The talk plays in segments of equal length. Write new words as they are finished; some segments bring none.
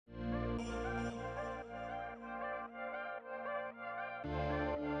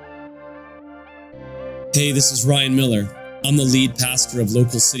Hey, this is Ryan Miller. I'm the lead pastor of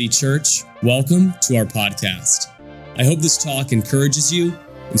Local City Church. Welcome to our podcast. I hope this talk encourages you,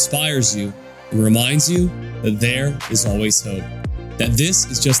 inspires you, and reminds you that there is always hope. That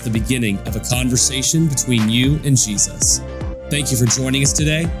this is just the beginning of a conversation between you and Jesus. Thank you for joining us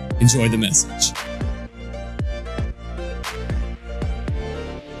today. Enjoy the message.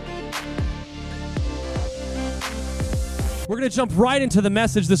 We're going to jump right into the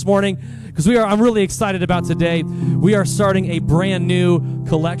message this morning because I'm really excited about today. We are starting a brand new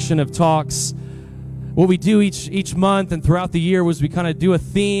collection of talks. What we do each month and throughout the year was we kind of do a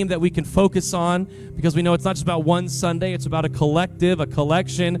theme that we can focus on, because we know it's not just about one Sunday, it's about a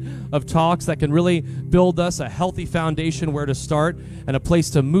collection of talks that can really build us a healthy foundation where to start and a place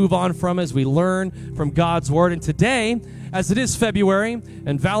to move on from as we learn from God's Word. And today, as it is February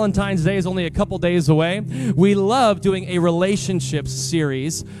and Valentine's Day is only a couple days away, we love doing a relationships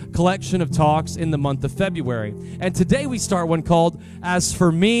series, collection of talks in the month of February. And today we start one called As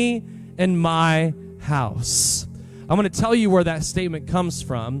For Me and My House. I'm going to tell you where that statement comes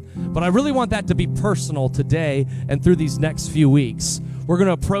from, but I really want that to be personal today and through these next few weeks. We're going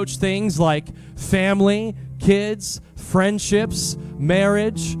to approach things like family, kids, friendships,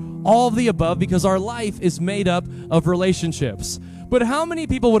 marriage, all of the above, because our life is made up of relationships. But how many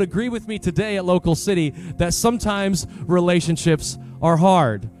people would agree with me today at Local City that sometimes relationships are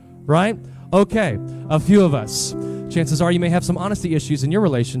hard, right? Okay, a few of us. Chances are you may have some honesty issues in your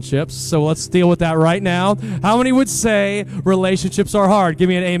relationships, so let's deal with that right now. How many would say relationships are hard? Give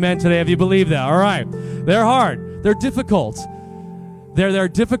me an amen today if you believe that. All right, they're hard. They're difficult. There are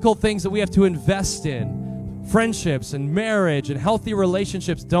difficult things that we have to invest in. Friendships and marriage and healthy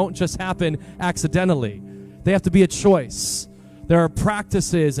relationships don't just happen accidentally. They have to be a choice. There are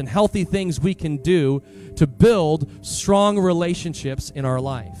practices and healthy things we can do to build strong relationships in our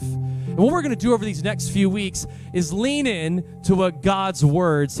life. And what we're going to do over these next few weeks is lean in to what God's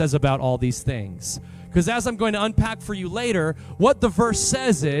Word says about all these things. Because as I'm going to unpack for you later, what the verse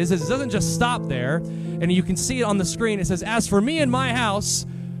says is it doesn't just stop there, and you can see it on the screen. It says, as for me and my house,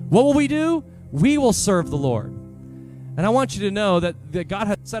 what will we do? We will serve the Lord. And I want you to know that God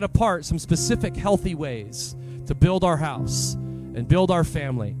has set apart some specific healthy ways to build our house and build our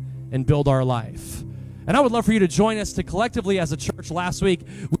family and build our life. And I would love for you to join us to collectively as a church. Last week,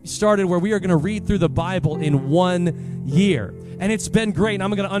 we started where we are going to read through the Bible in 1 year. And it's been great. And I'm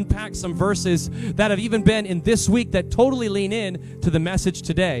going to unpack some verses that have even been in this week that totally lean in to the message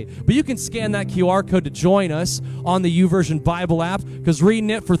today. But you can scan that QR code to join us on the YouVersion Bible app, because reading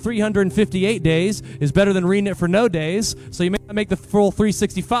it for 358 days is better than reading it for no days. So you may not make the full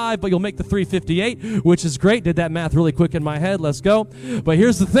 365, but you'll make the 358, which is great. Did that math really quick in my head. Let's go. But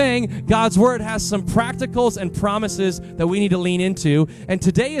here's the thing. God's Word has some practicals and promises that we need to lean into. And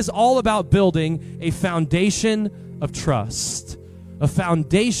today is all about building a foundation of trust. A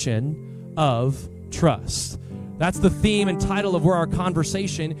foundation of trust. That's the theme and title of where our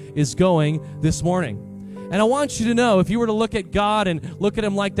conversation is going this morning. And I want you to know, if you were to look at God and look at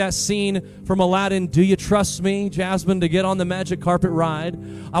him like that scene from Aladdin, do you trust me, Jasmine, to get on the magic carpet ride?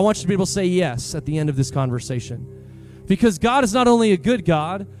 I want you to be able to say yes at the end of this conversation. Because God is not only a good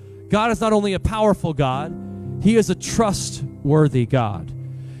God, God is not only a powerful God, he is a trustworthy God.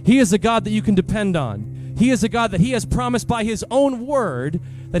 He is a God that you can depend on. He is a God that he has promised by his own word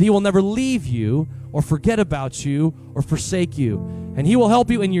that he will never leave you or forget about you or forsake you. And he will help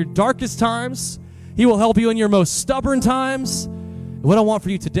you in your darkest times. He will help you in your most stubborn times. And what I want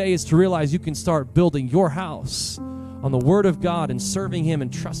for you today is to realize you can start building your house on the word of God and serving him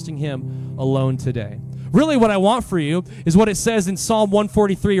and trusting him alone today. Really what I want for you is what it says in Psalm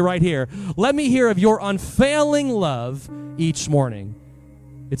 143 right here. Let me hear of your unfailing love each morning.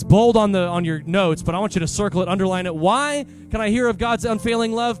 It's bold on your notes, but I want you to circle it, underline it. Why can I hear of God's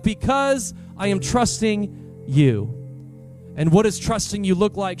unfailing love? Because I am trusting you. And what does trusting you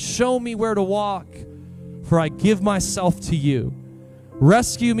look like? Show me where to walk, for I give myself to you.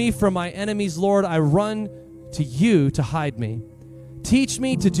 Rescue me from my enemies, Lord. I run to you to hide me. Teach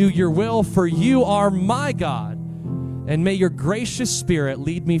me to do your will, for you are my God. And may your gracious Spirit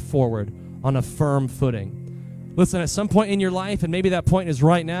lead me forward on a firm footing. Listen, at some point in your life, and maybe that point is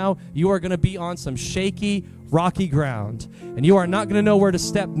right now, you are going to be on some shaky, rocky ground, and you are not going to know where to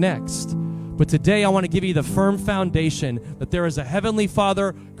step next. But today I want to give you the firm foundation that there is a Heavenly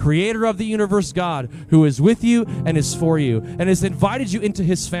Father creator of the universe God, who is with you and is for you, and has invited you into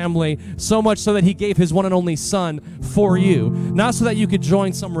his family, so much so that he gave his one and only son for you. Not so that you could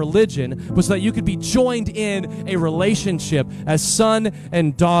join some religion, but so that you could be joined in a relationship as son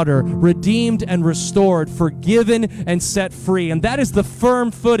and daughter, redeemed and restored, forgiven and set free. And that is the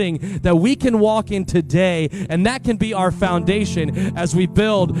firm footing that we can walk in today, and that can be our foundation as we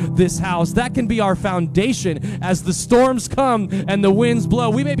build this house. That can be our foundation as the storms come and the winds blow.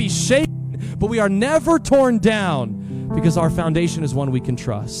 We may be shaken, but we are never torn down because our foundation is one we can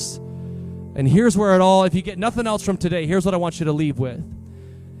trust. And here's where it all, if you get nothing else from today, here's what I want you to leave with,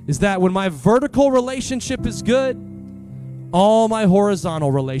 is that when my vertical relationship is good, all my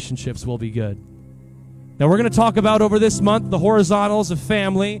horizontal relationships will be good. Now, we're going to talk about over this month the horizontals of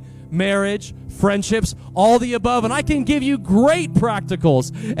family, marriage, friendships, all the above, and I can give you great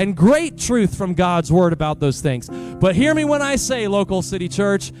practicals and great truth from God's word about those things. But hear me when I say, Local City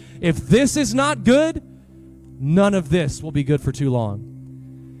Church, if this is not good, none of this will be good for too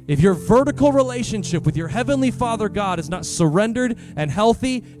long. If your vertical relationship with your Heavenly Father God is not surrendered and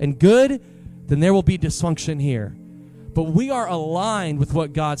healthy and good, then there will be dysfunction here. But we are aligned with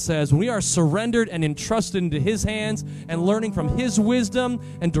what God says. When we are surrendered and entrusted into his hands and learning from his wisdom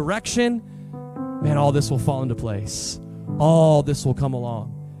and direction, man, all this will fall into place. All this will come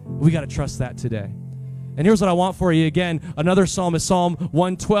along. We got to trust that today. And here's what I want for you. Again, another psalm is Psalm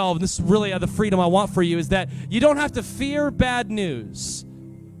 112. And this is really the freedom I want for you, is that you don't have to fear bad news.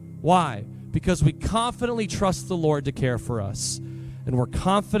 Why? Because we confidently trust the Lord to care for us. And we're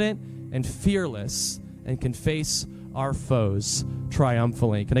confident and fearless and can face our foes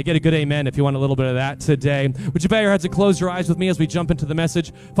triumphantly. Can I get a good amen if you want a little bit of that today? Would you bow your heads and close your eyes with me as we jump into the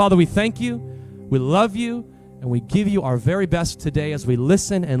message? Father, we thank you, we love you, and we give you our very best today as we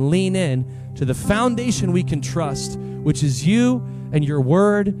listen and lean in to the foundation we can trust, which is you and your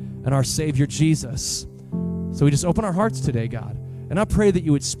word and our Savior Jesus. So we just open our hearts today, God, and I pray that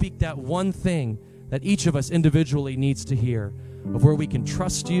you would speak that one thing that each of us individually needs to hear, of where we can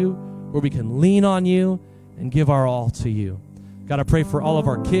trust you, where we can lean on you, and give our all to you. God, I pray for all of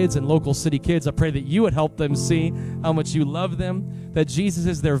our kids and Local City kids. I pray that you would help them see how much you love them, that Jesus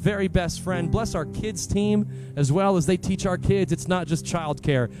is their very best friend. Bless our kids team as well as they teach our kids. It's not just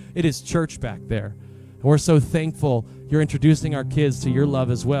childcare, it is church back there. And we're so thankful you're introducing our kids to your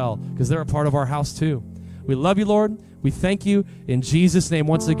love as well, because they're a part of our house too. We love you, Lord. We thank you in Jesus' name.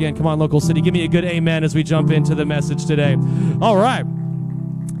 Once again, come on, Local City, give me a good amen as we jump into the message today. All right.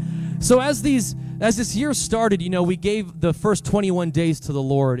 So as this year started, we gave the first 21 days to the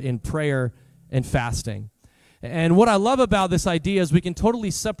Lord in prayer and fasting. And what I love about this idea is we can totally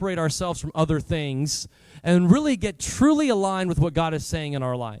separate ourselves from other things and really get truly aligned with what God is saying in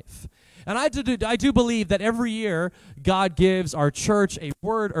our life. And I do believe that every year God gives our church a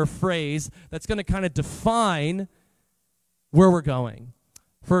word or phrase that's going to kind of define where we're going.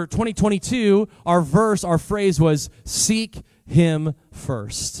 For 2022, our phrase was, seek him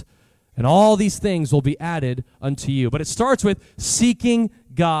first. And all these things will be added unto you. But it starts with seeking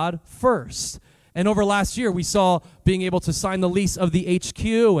God first. And over last year, we saw being able to sign the lease of the HQ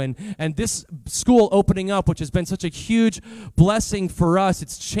and this school opening up, which has been such a huge blessing for us.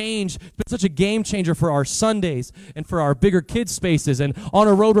 It's changed. It's been such a game changer for our Sundays and for our bigger kids spaces and on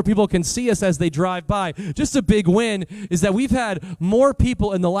a road where people can see us as they drive by. Just a big win is that we've had more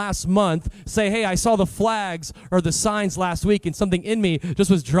people in the last month say, hey, I saw the flags or the signs last week and something in me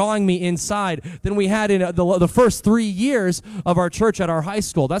just was drawing me inside than we had in the first 3 years of our church at our high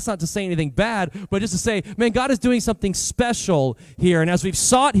school. That's not to say anything bad, but just to say, man, God is doing something special here. And as we've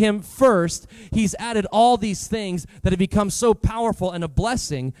sought him first, he's added all these things that have become so powerful and a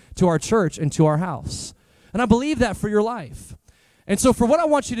blessing to our church and to our house. And I believe that for your life. And so for what I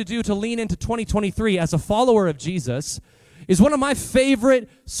want you to do to lean into 2023 as a follower of Jesus is one of my favorite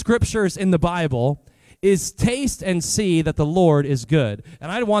scriptures in the Bible is taste and see that the Lord is good.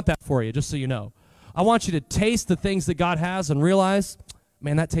 And I want that for you, just so you know. I want you to taste the things that God has and realize,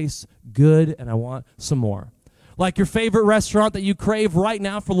 man, that tastes good and I want some more. Like your favorite restaurant that you crave right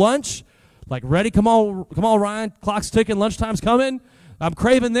now for lunch. Like, ready? Come on, Ryan. Clock's ticking. Lunchtime's coming. I'm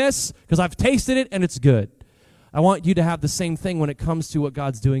craving this because I've tasted it and it's good. I want you to have the same thing when it comes to what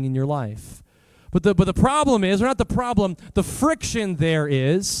God's doing in your life. But the problem is, or not the problem, the friction there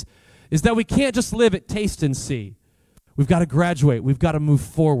is that we can't just live at taste and see. We've got to graduate. We've got to move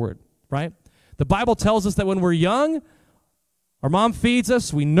forward, right? The Bible tells us that when we're young, our mom feeds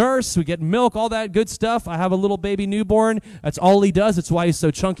us, we nurse, we get milk, all that good stuff. I have a little baby newborn. That's all he does. That's why he's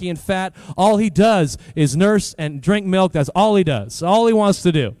so chunky and fat. All he does is nurse and drink milk. That's all he does. All he wants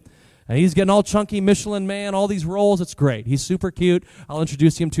to do. And he's getting all chunky Michelin Man, all these roles. It's great. He's super cute. I'll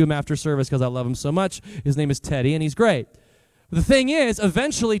introduce him to him after service because I love him so much. His name is Teddy, and he's great. But the thing is,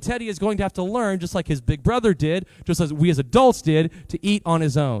 eventually Teddy is going to have to learn, just like his big brother did, just as we as adults did, to eat on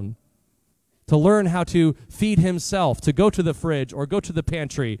his own, to learn how to feed himself, to go to the fridge or go to the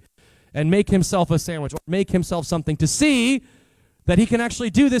pantry and make himself a sandwich or make himself something, to see that he can actually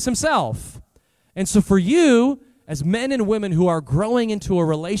do this himself. And so for you, as men and women who are growing into a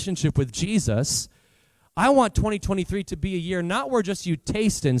relationship with Jesus, I want 2023 to be a year not where just you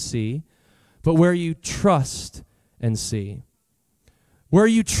taste and see, but where you trust and see. Where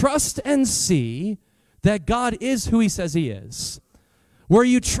you trust and see that God is who he says he is. Where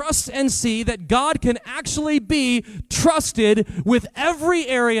you trust and see that God can actually be trusted with every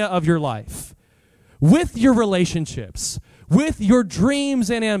area of your life, with your relationships, with your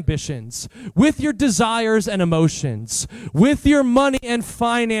dreams and ambitions, with your desires and emotions, with your money and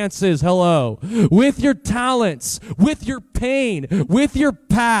finances, with your talents, with your pain, with your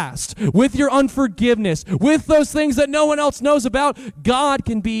past, with your unforgiveness, with those things that no one else knows about. God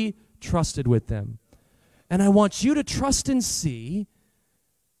can be trusted with them. And I want you to trust and see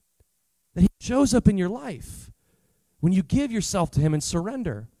that he shows up in your life when you give yourself to him and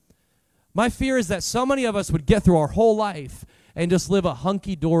surrender. My fear is that so many of us would get through our whole life and just live a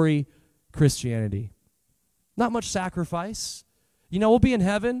hunky-dory Christianity. Not much sacrifice. You know, we'll be in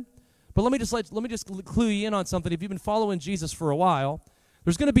heaven, but let me just clue you in on something. If you've been following Jesus for a while,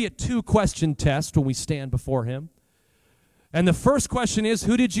 there's going to be a 2-question test when we stand before him. And the first question is,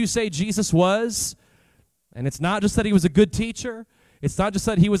 who did you say Jesus was? And it's not just that he was a good teacher. It's not just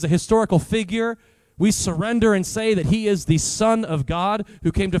that he was a historical figure. We surrender and say that he is the Son of God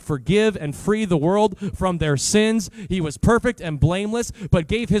who came to forgive and free the world from their sins. He was perfect and blameless, but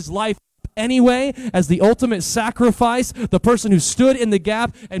gave his life anyway as the ultimate sacrifice, the person who stood in the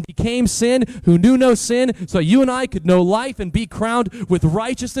gap and became sin, who knew no sin, so you and I could know life and be crowned with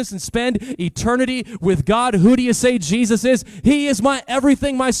righteousness and spend eternity with God. Who do you say Jesus is? He is my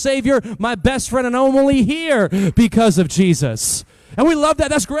everything, my Savior, my best friend, and I'm only here because of Jesus. And we love that.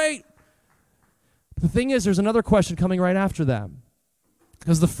 That's great. The thing is, there's another question coming right after that.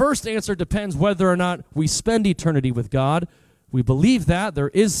 Because the first answer depends whether or not we spend eternity with God. We believe that. There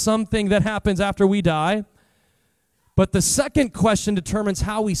is something that happens after we die. But the second question determines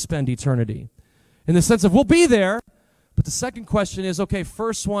how we spend eternity. In the sense of we'll be there, but the second question is, okay,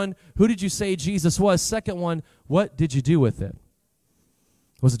 first one, who did you say Jesus was? Second one, what did you do with it?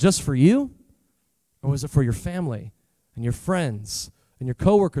 Was it just for you? Or was it for your family and your friends and your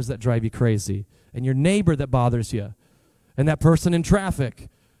coworkers that drive you crazy? And your neighbor that bothers you, and that person in traffic?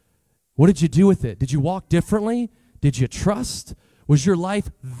 What did you do with it? Did you walk differently? Did you trust? Was your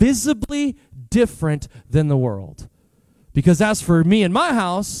life visibly different than the world? Because as for me and my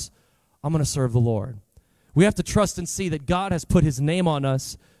house, I'm going to serve the Lord. We have to trust and see that God has put his name on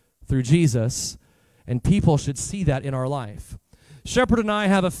us through Jesus, and people should see that in our life. Shepherd and I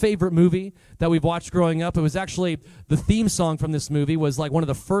have a favorite movie that we've watched growing up. It was actually the theme song from this movie was like one of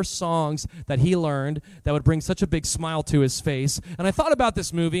the first songs that he learned that would bring such a big smile to his face. And I thought about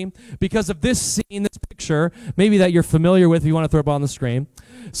this movie because of this scene, this picture, maybe that you're familiar with if you want to throw it up on the screen.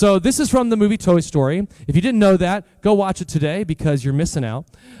 So this is from the movie Toy Story. If you didn't know that, go watch it today because you're missing out.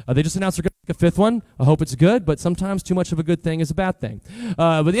 They just announced they're going to make a 5th one. I hope it's good, but sometimes too much of a good thing is a bad thing.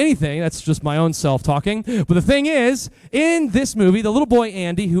 But anything, that's just my own self talking. But the thing is, in this movie, the little boy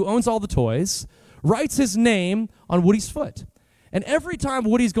Andy, who owns all the toys, writes his name on Woody's foot. And every time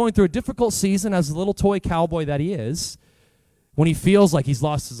Woody's going through a difficult season as the little toy cowboy that he is, when he feels like he's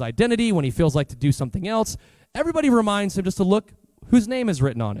lost his identity, when he feels like to do something else, everybody reminds him just to look whose name is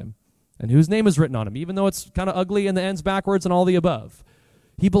written on him and whose name is written on him, even though it's kind of ugly and the end's backwards and all the above.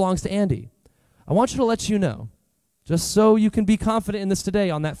 He belongs to Andy. I want you to let you know, just so you can be confident in this today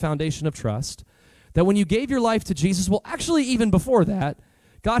on that foundation of trust, that when you gave your life to Jesus, well, actually even before that,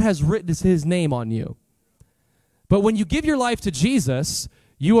 God has written his name on you. But when you give your life to Jesus,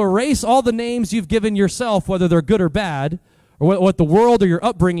 you erase all the names you've given yourself, whether they're good or bad, or what the world or your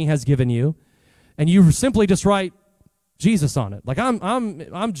upbringing has given you, and you simply just write Jesus on it. Like,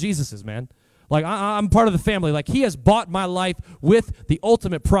 I'm Jesus's, man. Like, I'm part of the family. Like, he has bought my life with the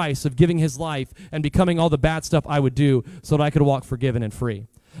ultimate price of giving his life and becoming all the bad stuff I would do so that I could walk forgiven and free.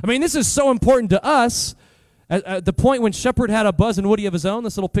 I mean, this is so important to us. At the point when Shepherd had a Buzz and Woody of his own,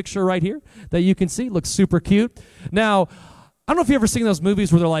 this little picture right here that you can see looks super cute. Now, I don't know if you've ever seen those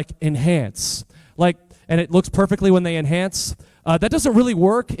movies where they're like, enhance. Like, and it looks perfectly when they enhance. That doesn't really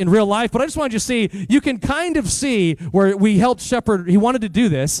work in real life, but I just wanted you to see, you can kind of see where we helped Shepherd, he wanted to do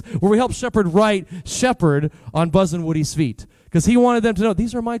this, where we helped Shepherd write Shepherd on Buzz and Woody's feet. because he wanted them to know,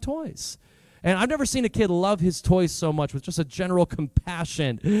 these are my toys. And I've never seen a kid love his toys so much with just a general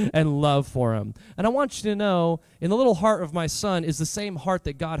compassion and love for him. And I want you to know, in the little heart of my son is the same heart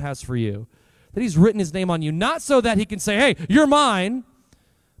that God has for you. That he's written his name on you, not so that he can say, hey, you're mine,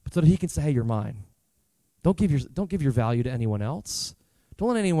 but so that he can say, hey, you're mine. Don't give your value to anyone else. Don't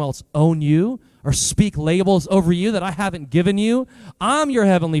let anyone else own you or speak labels over you that I haven't given you. I'm your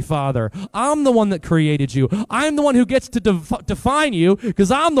heavenly Father. I'm the one that created you. I'm the one who gets to define you because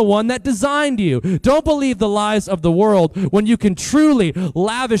I'm the one that designed you. Don't believe the lies of the world when you can truly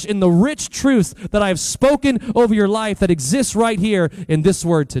lavish in the rich truths that I have spoken over your life that exists right here in this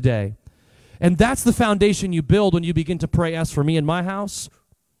word today. And that's the foundation you build when you begin to pray, as for me and my house,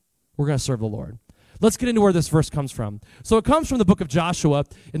 we're going to serve the Lord. Let's get into where this verse comes from. So it comes from the book of Joshua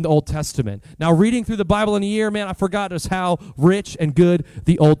in the Old Testament. Now, reading through the Bible in a year, man, I forgot just how rich and good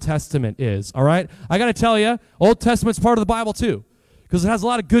the Old Testament is, all right? I got to tell you, Old Testament's part of the Bible too, because it has a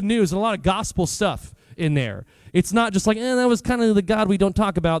lot of good news and a lot of gospel stuff in there. It's not just like, that was kind of the God we don't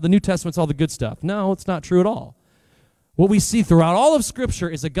talk about. The New Testament's all the good stuff. No, it's not true at all. What we see throughout all of Scripture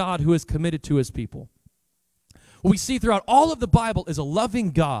is a God who is committed to his people. What we see throughout all of the Bible is a loving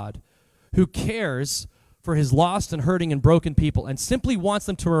God who cares for his lost and hurting and broken people and simply wants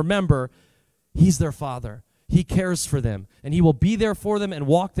them to remember he's their Father. He cares for them, and he will be there for them and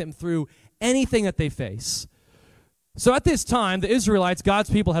walk them through anything that they face. So at this time, the Israelites, God's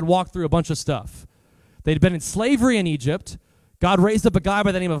people, had walked through a bunch of stuff. They'd been in slavery in Egypt. God raised up a guy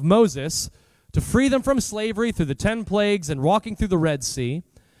by the name of Moses to free them from slavery through the 10 plagues and walking through the Red Sea.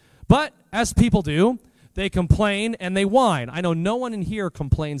 But, as people do, they complain and they whine. I know no one in here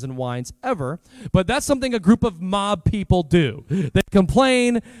complains and whines ever, but that's something a group of mob people do. They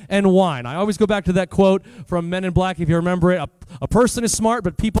complain and whine. I always go back to that quote from Men in Black, if you remember it. A person is smart,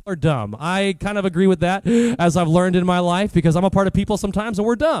 but people are dumb. I kind of agree with that, as I've learned in my life, because I'm a part of people sometimes and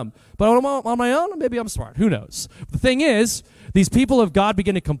we're dumb. But on my own, maybe I'm smart. Who knows? The thing is, these people of God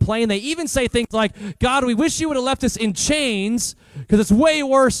begin to complain. They even say things like, God, we wish you would have left us in chains because it's way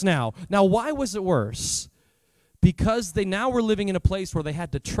worse now. Now, why was it worse? Because they now were living in a place where they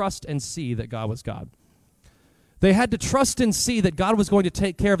had to trust and see that God was God. They had to trust and see that God was going to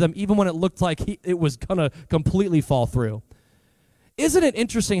take care of them even when it looked like it was going to completely fall through. Isn't it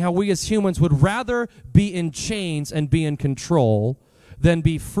interesting how we as humans would rather be in chains and be in control than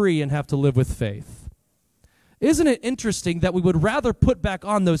be free and have to live with faith? Isn't it interesting that we would rather put back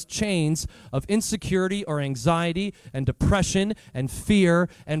on those chains of insecurity or anxiety and depression and fear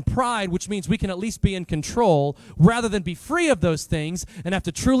and pride, which means we can at least be in control, rather than be free of those things and have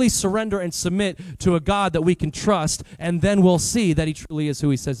to truly surrender and submit to a God that we can trust, and then we'll see that he truly is who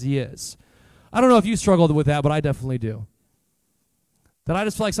he says he is. I don't know if you struggled with that, but I definitely do. That I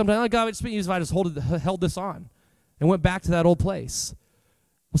just feel like sometimes, oh, God, it's been used if I just held this on and went back to that old place.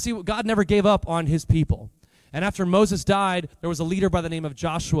 Well, see, God never gave up on his people. And after Moses died, there was a leader by the name of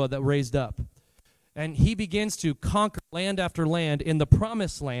Joshua that raised up. And he begins to conquer land after land in the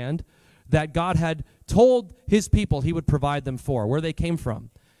promised land that God had told his people he would provide them for, where they came from.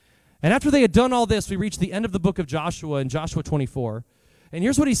 And after they had done all this, we reached the end of the book of Joshua in Joshua 24. And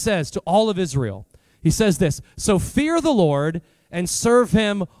here's what he says to all of Israel. He says this, so fear the Lord and serve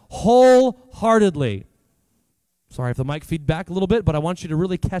him wholeheartedly. Sorry if the mic feedback a little bit, but I want you to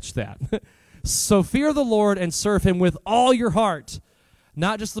really catch that. So fear the Lord and serve him with all your heart,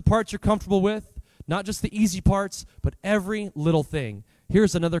 not just the parts you're comfortable with, not just the easy parts, but every little thing.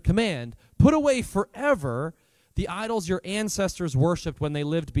 Here's another command. Put away forever the idols your ancestors worshipped when they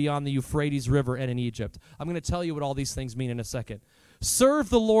lived beyond the Euphrates River and in Egypt. I'm going to tell you what all these things mean in a second. Serve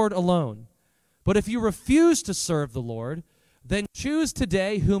the Lord alone. But if you refuse to serve the Lord, then choose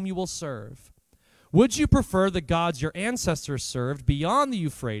today whom you will serve. Would you prefer the gods your ancestors served beyond the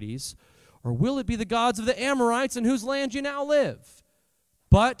Euphrates, or will it be the gods of the Amorites in whose land you now live?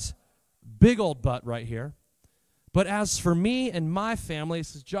 But, big old but right here, but as for me and my family,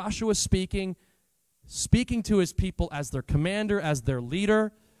 this is Joshua speaking to his people as their commander, as their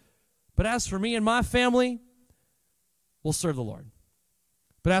leader. But as for me and my family, we'll serve the Lord.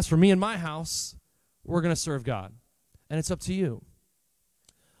 But as for me and my house, we're going to serve God. And it's up to you.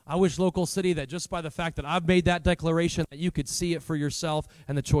 I wish, Local City, that just by the fact that I've made that declaration, that you could see it for yourself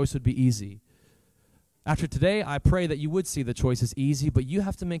and the choice would be easy. After today, I pray that you would see the choice is easy, but you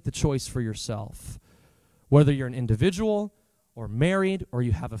have to make the choice for yourself. Whether you're an individual or married or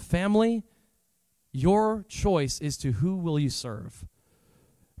you have a family, your choice is to who will you serve.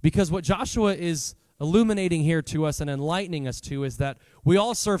 Because what Joshua is illuminating here to us and enlightening us to is that we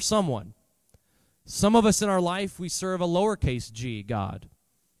all serve someone. Some of us in our life, we serve a lowercase g God.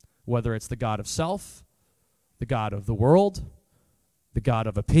 Whether it's the God of self, the God of the world, the God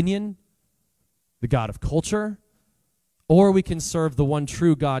of opinion, the God of culture, or we can serve the one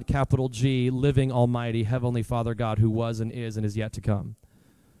true God, capital G, living, almighty, heavenly Father God who was and is yet to come.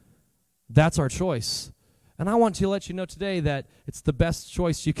 That's our choice. And I want to let you know today that it's the best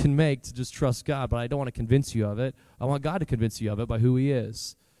choice you can make to just trust God, but I don't want to convince you of it. I want God to convince you of it by who he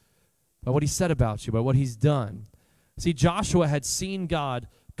is, by what he said about you, by what he's done. See, Joshua had seen God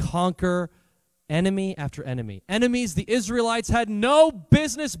conquer enemy after enemy. Enemies the Israelites had no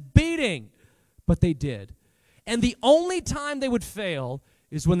business beating, but they did. And the only time they would fail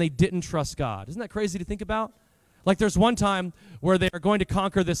is when they didn't trust God. Isn't that crazy to think about? Like there's one time where they are going to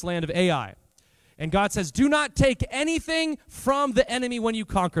conquer this land of Ai. And God says, do not take anything from the enemy when you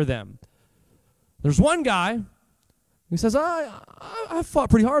conquer them. There's one guy who says, I fought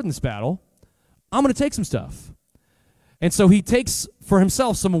pretty hard in this battle. I'm going to take some stuff. And so he takes for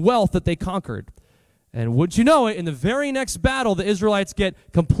himself some wealth that they conquered. And would you know it, in the very next battle, the Israelites get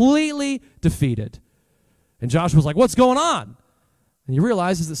completely defeated. And Joshua's like, what's going on? And you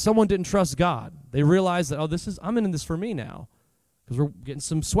realize is that someone didn't trust God. They realized that, I'm in this for me now. Because we're getting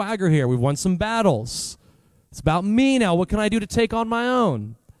some swagger here. We've won some battles. It's about me now. What can I do to take on my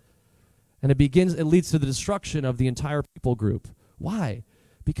own? And it leads to the destruction of the entire people group. Why?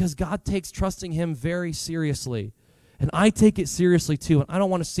 Because God takes trusting him very seriously. And I take it seriously too. And I don't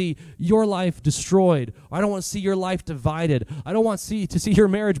want to see your life destroyed. I don't want to see your life divided. I don't want to see your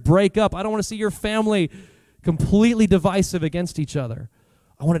marriage break up. I don't want to see your family completely divisive against each other.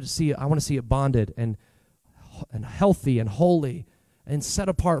 I want to see it bonded and healthy and holy and set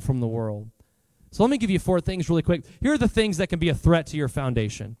apart from the world. So let me give you 4 things really quick. Here are the things that can be a threat to your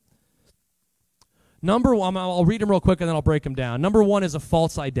foundation. Number 1, I'll read them real quick and then I'll break them down. Number 1 is a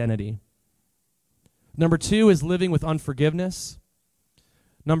false identity. Number 2 is living with unforgiveness.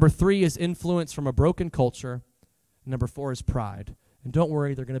 Number 3 is influence from a broken culture. Number 4 is pride. And don't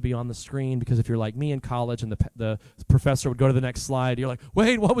worry, they're going to be on the screen, because if you're like me in college and the professor would go to the next slide, you're like,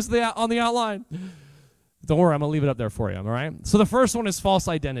 wait, what was on the outline? Don't worry, I'm going to leave it up there for you, all right? So the first one is false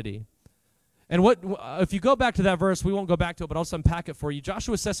identity. And if you go back to that verse, we won't go back to it, but I'll just unpack it for you.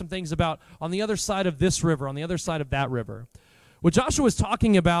 Joshua says some things about on the other side of this river, on the other side of that river. What Joshua is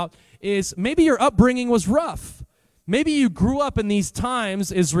talking about is maybe your upbringing was rough. Maybe you grew up in these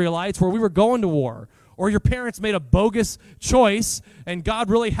times, Israelites, where we were going to war, or your parents made a bogus choice and God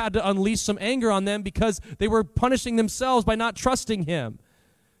really had to unleash some anger on them because they were punishing themselves by not trusting him.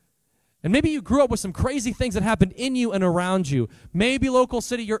 And maybe you grew up with some crazy things that happened in you and around you. Maybe, Local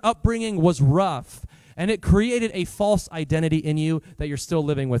City, your upbringing was rough, and it created a false identity in you that you're still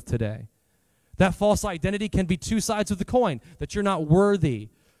living with today. That false identity can be 2 sides of the coin, that you're not worthy,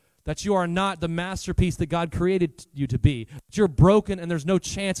 that you are not the masterpiece that God created you to be, that you're broken and there's no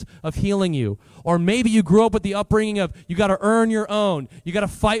chance of healing you. Or maybe you grew up with the upbringing of you got to earn your own, you got to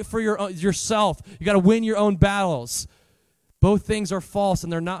fight for yourself, you got to win your own battles. Both things are false,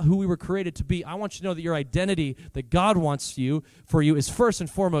 and they're not who we were created to be. I want you to know that your identity that God wants for you is first and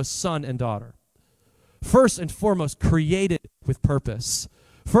foremost son and daughter. First and foremost created with purpose.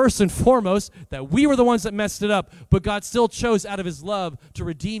 First and foremost, that we were the ones that messed it up, but God still chose out of his love to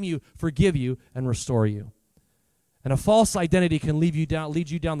redeem you, forgive you, and restore you. And a false identity can lead you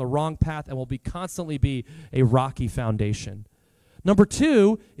down the wrong path and will constantly be a rocky foundation. Number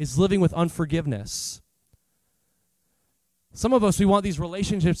 2 is living with unforgiveness. Some of us, we want these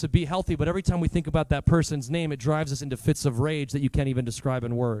relationships to be healthy, but every time we think about that person's name, it drives us into fits of rage that you can't even describe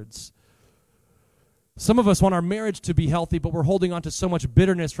in words. Some of us want our marriage to be healthy, but we're holding on to so much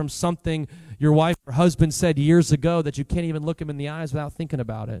bitterness from something your wife or husband said years ago that you can't even look him in the eyes without thinking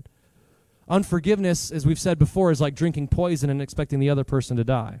about it. Unforgiveness, as we've said before, is like drinking poison and expecting the other person to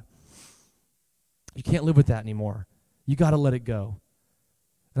die. You can't live with that anymore. You got to let it go.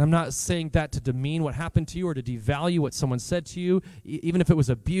 And I'm not saying that to demean what happened to you or to devalue what someone said to you, even if it was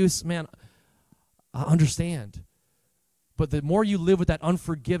abuse. Man, I understand. But the more you live with that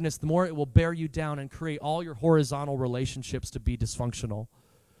unforgiveness, the more it will bear you down and create all your horizontal relationships to be dysfunctional.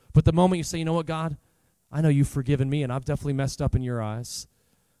 But the moment you say, you know what, God, I know you've forgiven me, and I've definitely messed up in your eyes.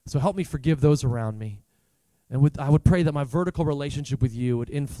 So help me forgive those around me. And I would pray that my vertical relationship with you would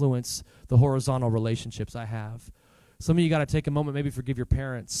influence the horizontal relationships I have. Some of you got to take a moment, maybe forgive your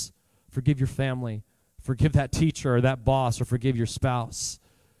parents, forgive your family, forgive that teacher or that boss, or forgive your spouse.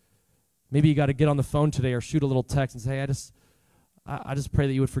 Maybe you got to get on the phone today or shoot a little text and say, hey, I just pray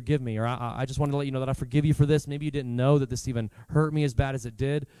that you would forgive me, or I just wanted to let you know that I forgive you for this. Maybe you didn't know that this even hurt me as bad as it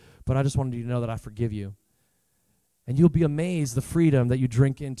did, but I just wanted you to know that I forgive you. And you'll be amazed the freedom that you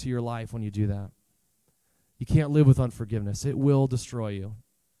drink into your life when you do that. You can't live with unforgiveness. It will destroy you.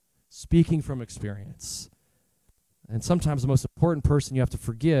 Speaking from experience. And sometimes the most important person you have to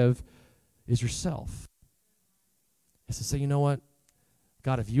forgive is yourself. Is to say, you know what?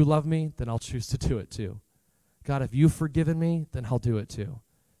 God, if you love me, then I'll choose to do it too. God, if you've forgiven me, then I'll do it too.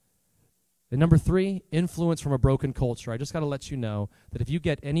 And number 3, influence from a broken culture. I just got to let you know that if you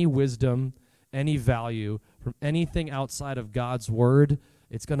get any wisdom, any value from anything outside of God's word,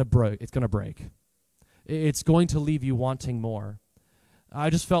 it's going to break. It's going to break. It's going to leave you wanting more. I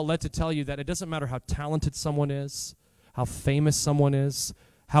just felt led to tell you that it doesn't matter how talented someone is, how famous someone is,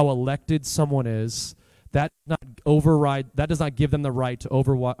 how elected someone is. That does not give them the right to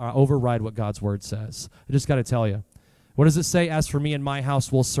override what God's word says. I just got to tell you. What does it say? As for me and my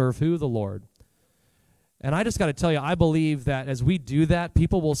house, we'll serve who? The Lord. And I just got to tell you, I believe that as we do that,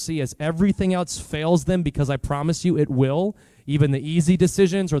 people will see as everything else fails them, because I promise you it will, even the easy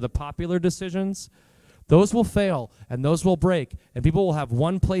decisions or the popular decisions, those will fail and those will break, and people will have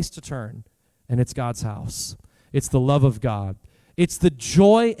one place to turn, and it's God's house. It's the love of God. It's the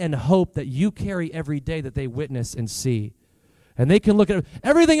joy and hope that you carry every day that they witness and see. And they can look at it.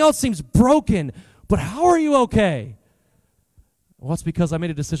 Everything else seems broken, but how are you okay? Well, it's because I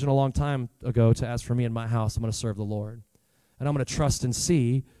made a decision a long time ago to, as for me and my house, I'm going to serve the Lord. And I'm going to trust and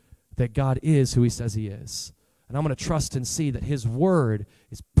see that God is who he says he is. And I'm going to trust and see that his word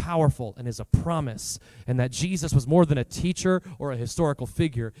is powerful and is a promise, and that Jesus was more than a teacher or a historical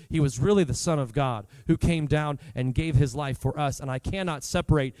figure. He was really the Son of God who came down and gave his life for us. And I cannot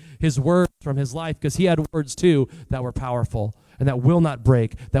separate his word from his life, because he had words too that were powerful and that will not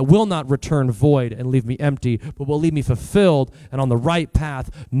break, that will not return void and leave me empty, but will leave me fulfilled and on the right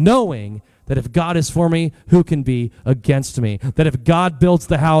path, knowing that if God is for me, who can be against me? That if God builds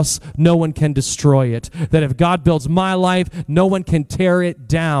the house, no one can destroy it. That if God builds my life, no one can tear it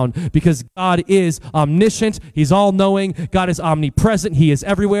down, because God is omniscient. He's all-knowing. God is omnipresent. He is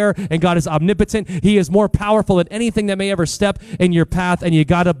everywhere, and God is omnipotent. He is more powerful than anything that may ever step in your path, and you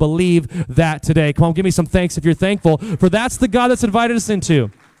got to believe that today. Come on, give me some thanks if you're thankful, for that's the God that's invited us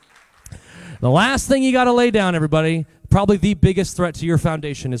into. The last thing you got to lay down, everybody, probably the biggest threat to your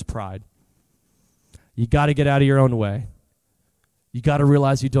foundation, is pride. You got to get out of your own way. You got to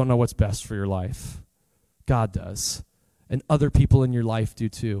realize you don't know what's best for your life. God does. And other people in your life do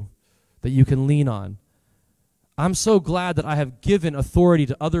too, that you can lean on. I'm so glad that I have given authority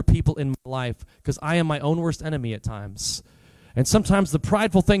to other people in my life, because I am my own worst enemy at times. And sometimes the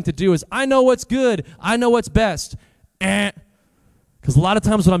prideful thing to do is, I know what's good. I know what's best. Because a lot of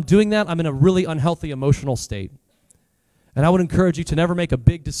times when I'm doing that, I'm in a really unhealthy emotional state. And I would encourage you to never make a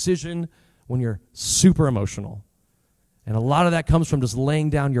big decision when you're super emotional. And a lot of that comes from just laying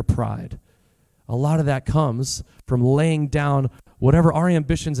down your pride. A lot of that comes from laying down whatever our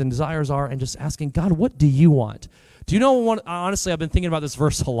ambitions and desires are and just asking, God, what do you want? Do you know what? Honestly, I've been thinking about this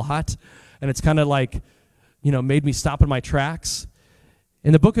verse a lot, and it's kind of like, made me stop in my tracks.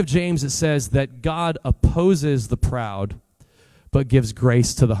 In the book of James, it says that God opposes the proud, but gives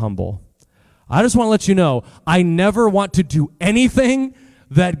grace to the humble. I just want to let you know, I never want to do anything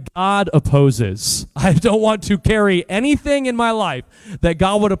that God opposes. I don't want to carry anything in my life that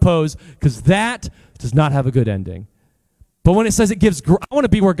God would oppose, because that does not have a good ending. But when it says it gives, I want to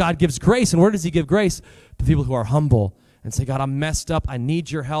be where God gives grace. And where does he give grace? To people who are humble and say, God, I'm messed up. I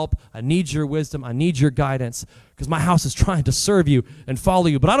need your help. I need your wisdom. I need your guidance, because my house is trying to serve you and follow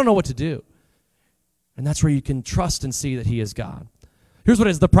you, but I don't know what to do. And that's where you can trust and see that he is God. Here's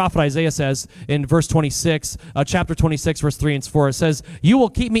what the prophet Isaiah says in verse 26, chapter 26, verse 3 and 4. It says, you will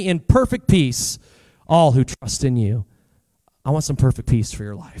keep me in perfect peace, all who trust in you. I want some perfect peace for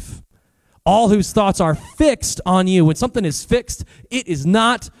your life. All whose thoughts are fixed on you. When something is fixed, it is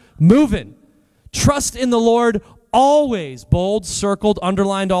not moving. Trust in the Lord always, bold, circled,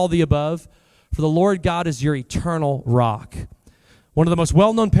 underlined, all the above. For the Lord God is your eternal rock. One of the most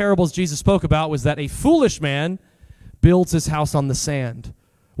well-known parables Jesus spoke about was that a foolish man builds his house on the sand.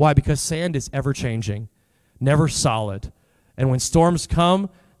 Why? Because sand is ever-changing, never solid. And when storms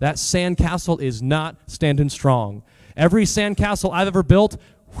come, that sand castle is not standing strong. Every sand castle I've ever built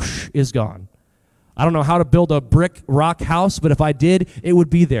is gone. I don't know how to build a brick rock house, but if I did, it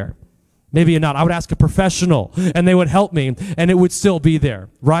would be there. Maybe not. I would ask a professional, and they would help me, and it would still be there,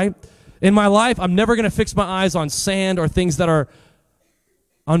 right? In my life, I'm never going to fix my eyes on sand or things that are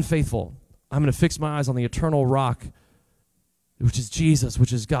unfaithful. I'm going to fix my eyes on the eternal rock, which is Jesus,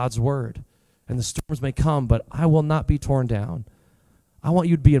 which is God's word. And the storms may come, but I will not be torn down. I want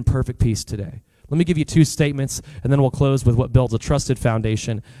you to be in perfect peace today. Let me give you 2 statements, and then we'll close with what builds a trusted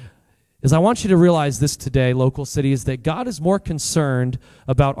foundation. I want you to realize this today, local city, is that God is more concerned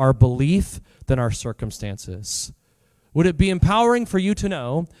about our belief than our circumstances. Would it be empowering for you to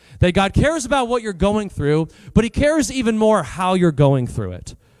know that God cares about what you're going through, but he cares even more how you're going through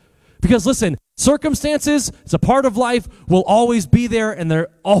it? Because listen, circumstances, it's a part of life, will always be there, and there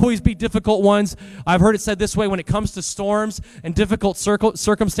always be difficult ones. I've heard it said this way: when it comes to storms and difficult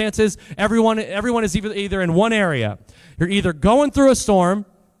circumstances, everyone is either in one area. You're either going through a storm,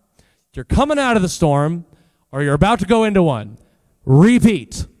 you're coming out of the storm, or you're about to go into one.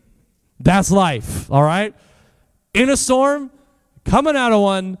 Repeat. That's life, all right? In a storm, coming out of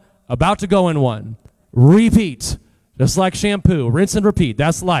one, about to go in one. Repeat. Just like shampoo, rinse and repeat.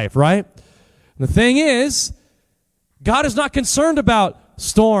 That's life, right? And the thing is, God is not concerned about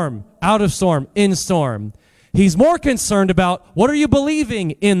storm, out of storm, in storm. He's more concerned about what are you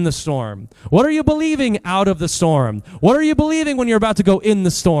believing in the storm? What are you believing out of the storm? What are you believing when you're about to go in the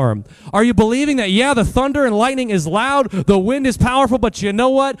storm? Are you believing that, yeah, the thunder and lightning is loud, the wind is powerful, but you know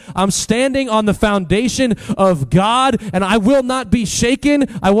what? I'm standing on the foundation of God, and I will not be shaken.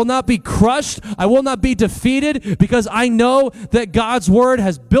 I will not be crushed. I will not be defeated, because I know that God's word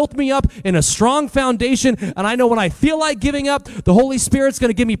has built me up in a strong foundation, and I know when I feel like giving up, the Holy Spirit's going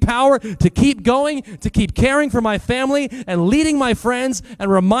to give me power to keep going, to keep caring for my family and leading my friends and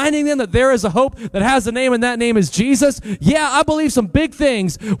reminding them that there is a hope that has a name, and that name is Jesus. Yeah, I believe some big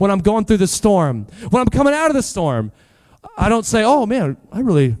things when I'm going through the storm. When I'm coming out of the storm, I don't say, oh man, I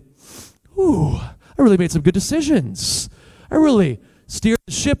really made some good decisions. I really steered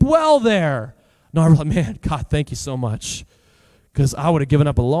the ship well there. No, I'm like, man, God, thank you so much, because I would have given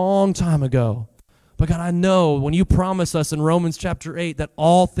up a long time ago. But God, I know when you promise us in Romans chapter 8 that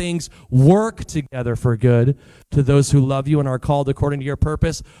all things work together for good to those who love you and are called according to your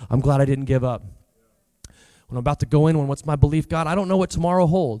purpose, I'm glad I didn't give up. When I'm about to go in, what's my belief, God? I don't know what tomorrow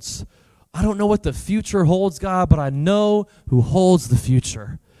holds. I don't know what the future holds, God, but I know who holds the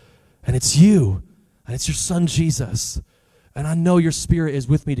future. And it's you, and it's your son, Jesus. And I know your Spirit is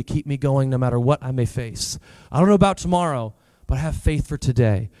with me to keep me going no matter what I may face. I don't know about tomorrow, but I have faith for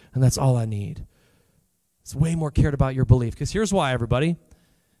today, and that's all I need. It's way more cared about your belief. Because here's why, everybody,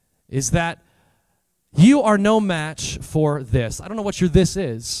 is that you are no match for this. I don't know what your this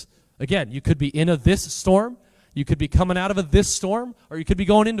is. Again, you could be in a this storm, you could be coming out of a this storm, or you could be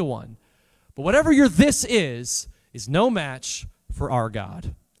going into one. But whatever your this is no match for our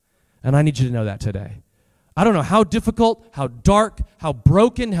God. And I need you to know that today. I don't know how difficult, how dark, how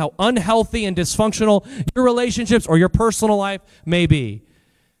broken, how unhealthy and dysfunctional your relationships or your personal life may be.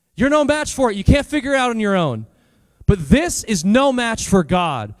 You're no match for it. You can't figure it out on your own. But this is no match for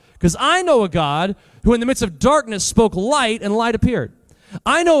God. Because I know a God who in the midst of darkness spoke light, and light appeared.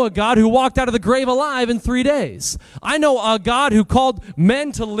 I know a God who walked out of the grave alive in 3 days. I know a God who called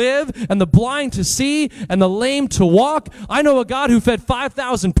men to live and the blind to see and the lame to walk. I know a God who fed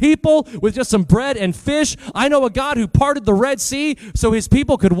 5,000 people with just some bread and fish. I know a God who parted the Red Sea so his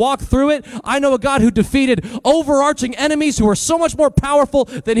people could walk through it. I know a God who defeated overarching enemies who were so much more powerful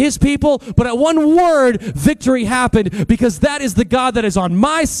than his people. But at one word, victory happened, because that is the God that is on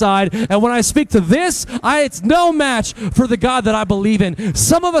my side. And when I speak to this, it's no match for the God that I believe in.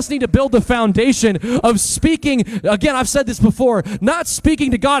 Some of us need to build the foundation of speaking, again, I've said this before, not speaking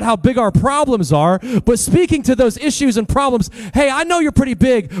to God how big our problems are, but speaking to those issues and problems. Hey, I know you're pretty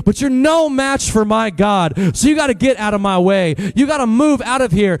big, but you're no match for my God. So you got to get out of my way. You got to move out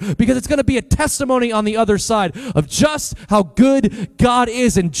of here, because it's going to be a testimony on the other side of just how good God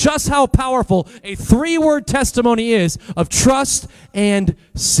is and just how powerful a 3-word testimony is of trust and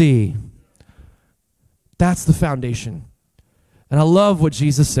see. That's the foundation. And I love what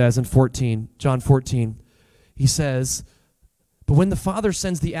Jesus says in John 14. He says, but when the Father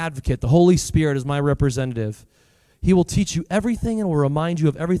sends the advocate, the Holy Spirit as my representative, he will teach you everything and will remind you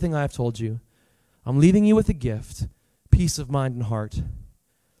of everything I have told you. I'm leaving you with a gift, peace of mind and heart.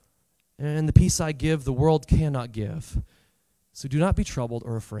 And the peace I give, the world cannot give. So do not be troubled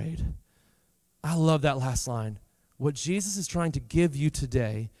or afraid. I love that last line. What Jesus is trying to give you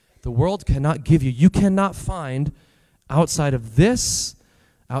today, the world cannot give you. You cannot find outside of this,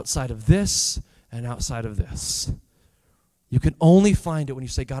 and outside of this. You can only find it when you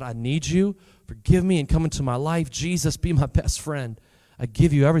say, God, I need you. Forgive me and come into my life. Jesus, be my best friend. I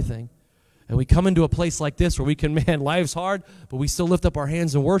give you everything. And we come into a place like this where we can, life's hard, but we still lift up our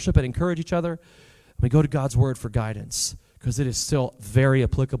hands and worship and encourage each other. And we go to God's word for guidance, because it is still very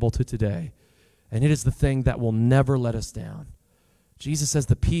applicable to today. And it is the thing that will never let us down. Jesus says,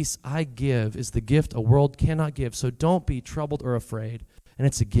 the peace I give is the gift a world cannot give. So don't be troubled or afraid. And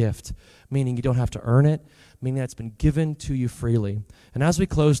it's a gift, meaning you don't have to earn it, meaning that it's been given to you freely. And as we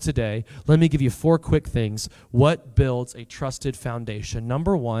close today, let me give you 4 quick things. What builds a trusted foundation?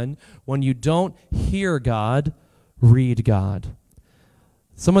 Number 1, when you don't hear God, read God.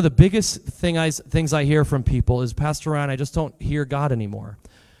 Some of the biggest things I hear from people is, Pastor Ryan, I just don't hear God anymore.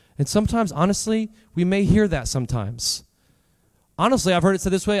 And sometimes, honestly, we may hear that sometimes. Honestly, I've heard it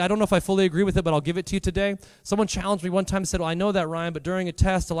said this way. I don't know if I fully agree with it, but I'll give it to you today. Someone challenged me one time and said, well, I know that, Ryan, but during a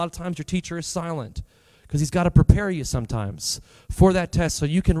test, a lot of times your teacher is silent because he's got to prepare you sometimes for that test so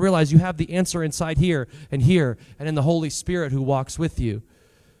you can realize you have the answer inside here and in the Holy Spirit who walks with you.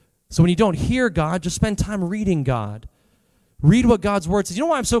 So when you don't hear God, just spend time reading God. Read what God's word says. You know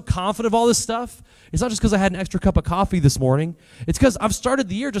why I'm so confident of all this stuff? It's not just because I had an extra cup of coffee this morning. It's because I've started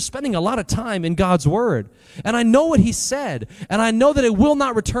the year just spending a lot of time in God's word. And I know what he said. And I know that it will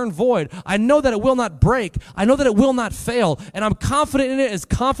not return void. I know that it will not break. I know that it will not fail. And I'm confident in it, as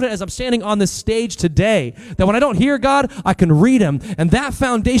confident as I'm standing on this stage today, that when I don't hear God, I can read him. And that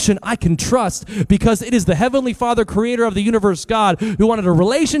foundation I can trust because it is the Heavenly Father, creator of the universe, God, who wanted a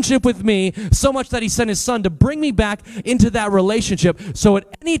relationship with me so much that he sent his son to bring me back into that relationship. So at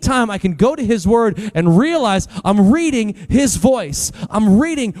any time I can go to his word and realize I'm reading his voice. I'm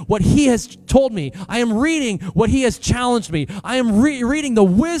reading what he has told me. I am reading what he has challenged me. I am reading the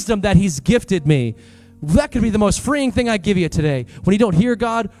wisdom that he's gifted me. That could be the most freeing thing I give you today. When you don't hear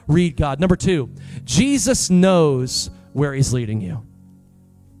God, read God. Number 2, Jesus knows where he's leading you.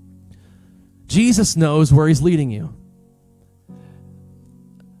 Jesus knows where he's leading you.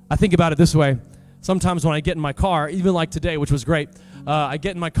 I think about it this way. Sometimes when I get in my car, even like today, which was great, I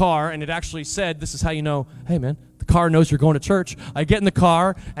get in my car and it actually said, this is how you know, hey man, the car knows you're going to church. I get in the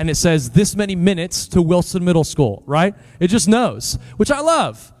car and it says this many minutes to Wilson Middle School, right? It just knows, which I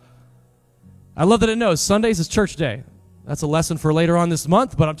love. I love that it knows. Sundays is church day. That's a lesson for later on this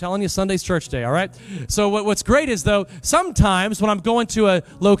month, but I'm telling you, Sunday's church day, all right? So what's great is, though, sometimes when I'm going to a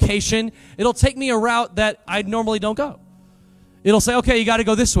location, it'll take me a route that I normally don't go. It'll say, okay, you got to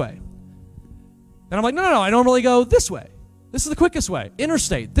go this way. And I'm like, no, I normally go this way. This is the quickest way.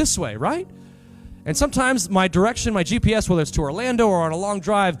 Interstate, this way, right? And sometimes my direction, my GPS, whether it's to Orlando or on a long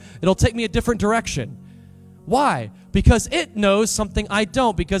drive, it'll take me a different direction. Why? Because it knows something I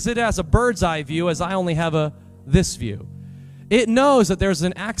don't, because it has a bird's eye view as I only have this view. It knows that there's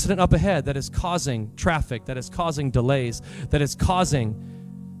an accident up ahead that is causing traffic, that is causing delays, that is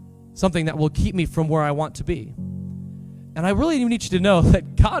causing something that will keep me from where I want to be. And I really need you to know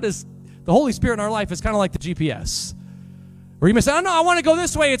that the Holy Spirit in our life is kind of like the GPS. Where you may say, oh no, I want to go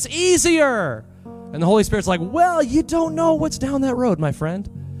this way, it's easier. And the Holy Spirit's like, well, you don't know what's down that road, my friend.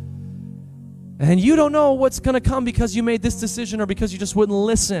 And you don't know what's going to come because you made this decision or because you just wouldn't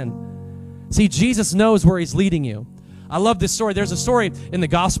listen. See, Jesus knows where he's leading you. I love this story. There's a story in the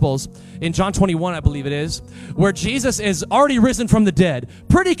Gospels, in John 21, I believe it is, where Jesus is already risen from the dead.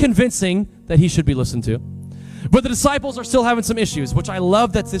 Pretty convincing that he should be listened to. But the disciples are still having some issues, which I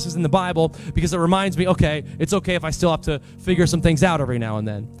love that this is in the Bible because it reminds me, okay, it's okay if I still have to figure some things out every now and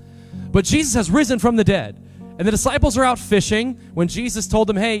then. But Jesus has risen from the dead. And the disciples are out fishing when Jesus told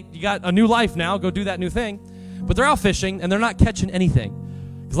them, hey, you got a new life now, go do that new thing. But they're out fishing and they're not catching anything.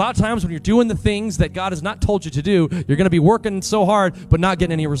 Because a lot of times when you're doing the things that God has not told you to do, you're going to be working so hard but not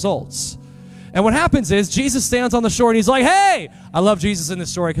getting any results. And what happens is Jesus stands on the shore and he's like, hey, I love Jesus in this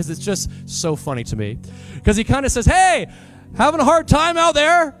story because it's just so funny to me. Because he kind of says, hey, having a hard time out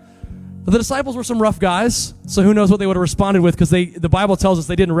there? But the disciples were some rough guys, so who knows what they would have responded with, because the Bible tells us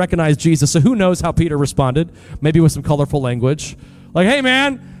they didn't recognize Jesus, so who knows how Peter responded, maybe with some colorful language. Like, hey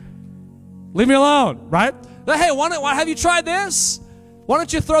man, leave me alone, right? Hey, why have you tried this? Why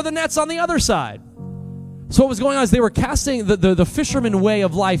don't you throw the nets on the other side? So what was going on is they were casting, the fisherman way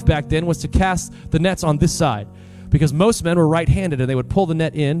of life back then was to cast the nets on this side, because most men were right-handed and they would pull the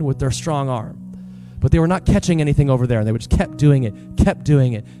net in with their strong arm. But they were not catching anything over there, and they just kept doing it, kept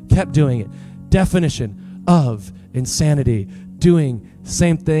doing it, kept doing it. Definition of insanity, doing the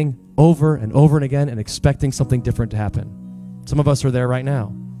same thing over and over and again and expecting something different to happen. Some of us are there right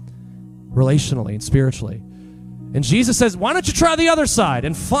now, relationally and spiritually. And Jesus says, why don't you try the other side?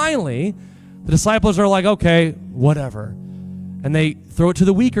 And finally, the disciples are like, okay, whatever. And they throw it to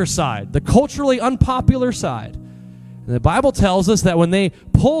the weaker side, the culturally unpopular side. And the Bible tells us that when they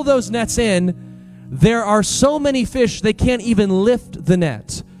pull those nets in, there are so many fish they can't even lift the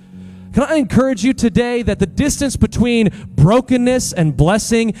net. Can I encourage you today that the distance between brokenness and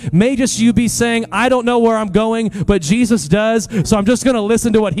blessing may just you be saying, I don't know where I'm going, but Jesus does, so I'm just going to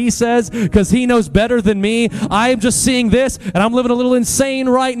listen to what he says because he knows better than me. I am just seeing this, and I'm living a little insane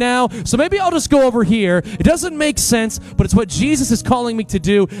right now, so maybe I'll just go over here. It doesn't make sense, but it's what Jesus is calling me to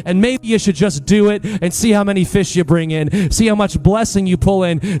do, and maybe you should just do it and see how many fish you bring in, see how much blessing you pull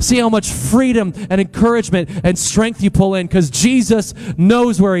in, see how much freedom and encouragement and strength you pull in, because Jesus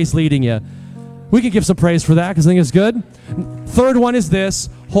knows where he's leading you. We can give some praise for that because I think it's good. Third one is this: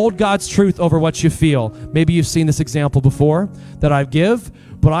 hold God's truth over what you feel. Maybe you've seen this example before that I give,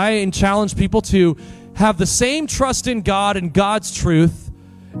 but I challenge people to have the same trust in God and God's truth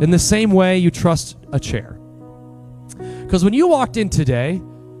in the same way you trust a chair. Because when you walked in today,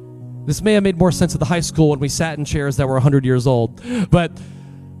 this may have made more sense at the high school when we sat in chairs that were 100 years old, but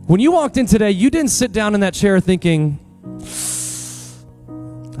when you walked in today, you didn't sit down in that chair thinking,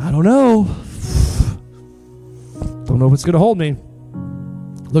 I don't know if it's going to hold me.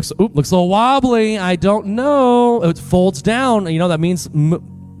 Looks a little wobbly. I don't know. It folds down. You know, that means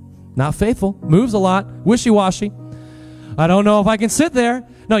not faithful. Moves a lot. Wishy-washy. I don't know if I can sit there.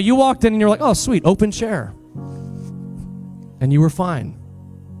 No, you walked in and you're like, oh, sweet, open chair. And you were fine.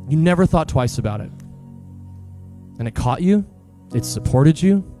 You never thought twice about it. And it caught you. It supported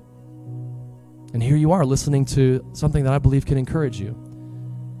you. And here you are listening to something that I believe can encourage you.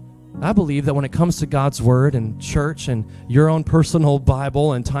 I believe that when it comes to God's word and church and your own personal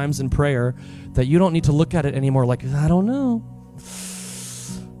Bible and times in prayer, that you don't need to look at it anymore like, I don't know.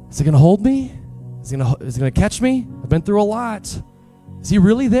 Is it going to hold me? Is it going to catch me? I've been through a lot. Is he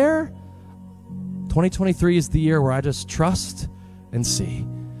really there? 2023 is the year where I just trust and see.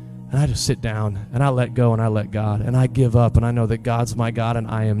 And I just sit down and I let go and I let God and I give up and I know that God's my God and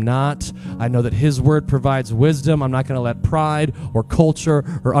I am not. I know that his word provides wisdom. I'm not going to let pride or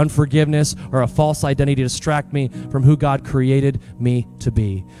culture or unforgiveness or a false identity distract me from who God created me to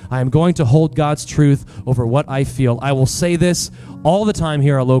be. I am going to hold God's truth over what I feel. I will say this all the time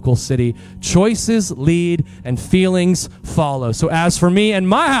here at Local City: choices lead and feelings follow. So as for me and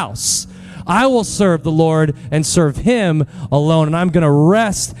my house, I will serve the Lord and serve him alone, and I'm going to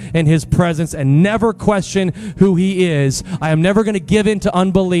rest in his presence and never question who he is. I am never going to give in to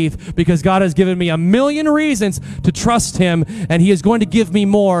unbelief because God has given me a million reasons to trust him, and he is going to give me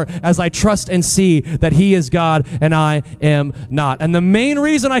more as I trust and see that he is God and I am not. And the main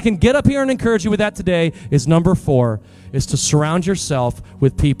reason I can get up here and encourage you with that today is number 4, is to surround yourself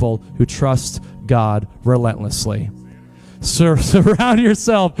with people who trust God relentlessly. Surround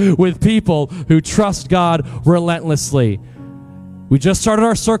yourself with people who trust God relentlessly. We just started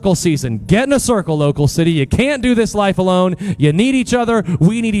our circle season. Get in a circle, Local City. You can't do this life alone. You need each other.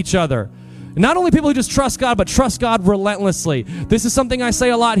 We need each other. Not only people who just trust God, but trust God relentlessly. This is something I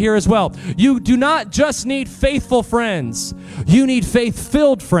say a lot here as well. You do not just need faithful friends. You need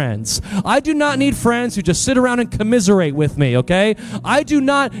faith-filled friends. I do not need friends who just sit around and commiserate with me, okay? I do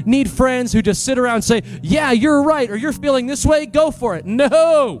not need friends who just sit around and say, yeah, you're right, or you're feeling this way, go for it.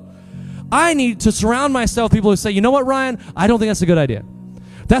 No. I need to surround myself with people who say, you know what, Ryan? I don't think that's a good idea.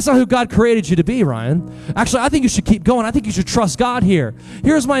 That's not who God created you to be, Ryan. Actually, I think you should keep going. I think you should trust God here.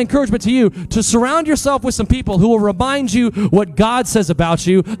 Here's my encouragement to you: to surround yourself with some people who will remind you what God says about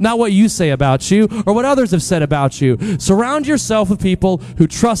you, not what you say about you or what others have said about you. Surround yourself with people who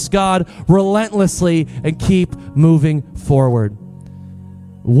trust God relentlessly and keep moving forward.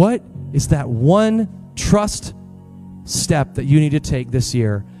 What is that one trust step that you need to take this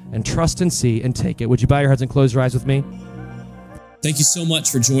year? And trust and see and take it. Would you bow your heads and close your eyes with me? Thank you so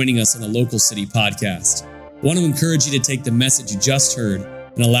much for joining us on the Local City Podcast. I want to encourage you to take the message you just heard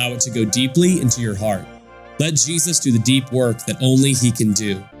and allow it to go deeply into your heart. Let Jesus do the deep work that only he can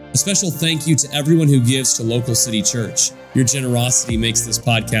do. A special thank you to everyone who gives to Local City Church. Your generosity makes this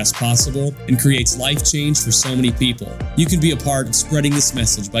podcast possible and creates life change for so many people. You can be a part of spreading this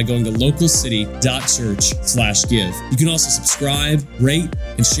message by going to localcity.church/give. You can also subscribe, rate,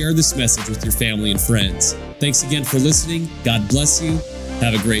 and share this message with your family and friends. Thanks again for listening. God bless you.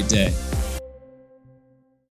 Have a great day.